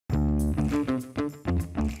The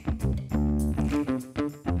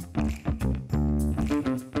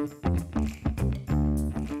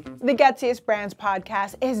Gutsiest Brands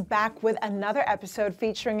podcast is back with another episode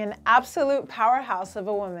featuring an absolute powerhouse of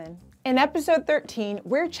a woman. In episode 13,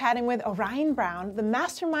 we're chatting with Orion Brown, the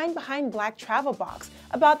mastermind behind BlackTravelBox,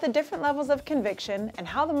 about the different levels of conviction and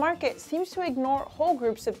how the market seems to ignore whole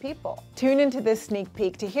groups of people. Tune into this sneak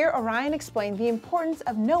peek to hear Orion explain the importance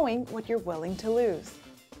of knowing what you're willing to lose.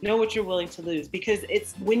 Know what you're willing to lose, because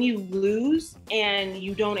it's when you lose and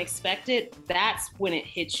you don't expect it, that's when it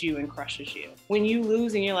hits you and crushes you. When you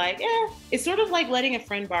lose and you're like, it's sort of like letting a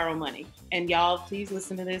friend borrow money. And y'all, please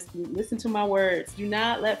listen to this. Listen to my words. Do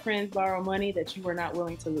not let friends borrow money that you are not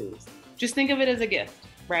willing to lose. Just think of it as a gift,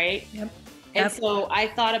 right? Yep. And so I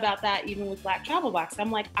thought about that even with BlackTravelBox. I'm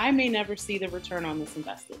like, I may never see the return on this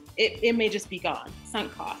investment. It may just be gone,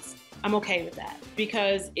 sunk cost. I'm okay with that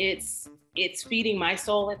because it's feeding my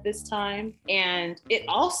soul at this time. And it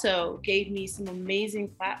also gave me some amazing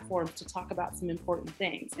platforms to talk about some important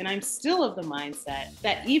things. And I'm still of the mindset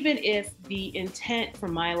that even if the intent for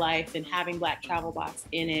my life and having BlackTravelBox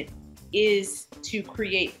in it is to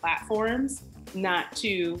create platforms, not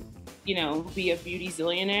to, be a beauty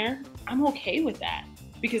zillionaire, I'm okay with that.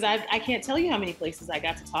 Because I can't tell you how many places I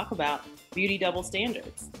got to talk about beauty double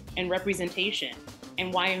standards and representation,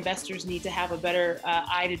 and why investors need to have a better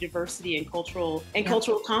eye to diversity and cultural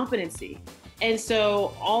competency. And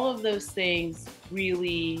so all of those things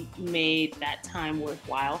really made that time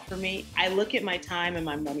worthwhile for me. I look at my time and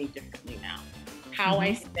my money differently now. How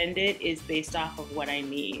I spend it is based off of what I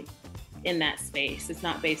need in that space. It's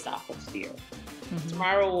not based off of fear.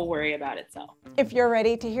 Tomorrow will worry about itself. If you're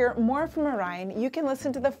ready to hear more from Orion, you can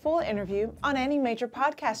listen to the full interview on any major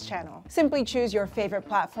podcast channel. Simply choose your favorite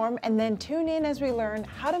platform and then tune in as we learn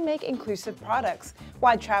how to make inclusive products,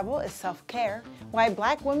 why travel is self-care, why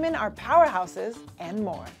Black women are powerhouses, and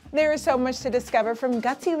more. There is so much to discover from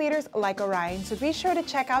gutsy leaders like Orion, so be sure to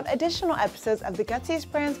check out additional episodes of the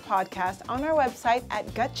Gutsiest Brands podcast on our website at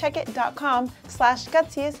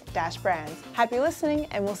gutcheckit.com/gutsiest-brands. Happy listening,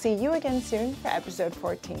 and we'll see you again soon for episode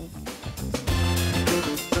 14.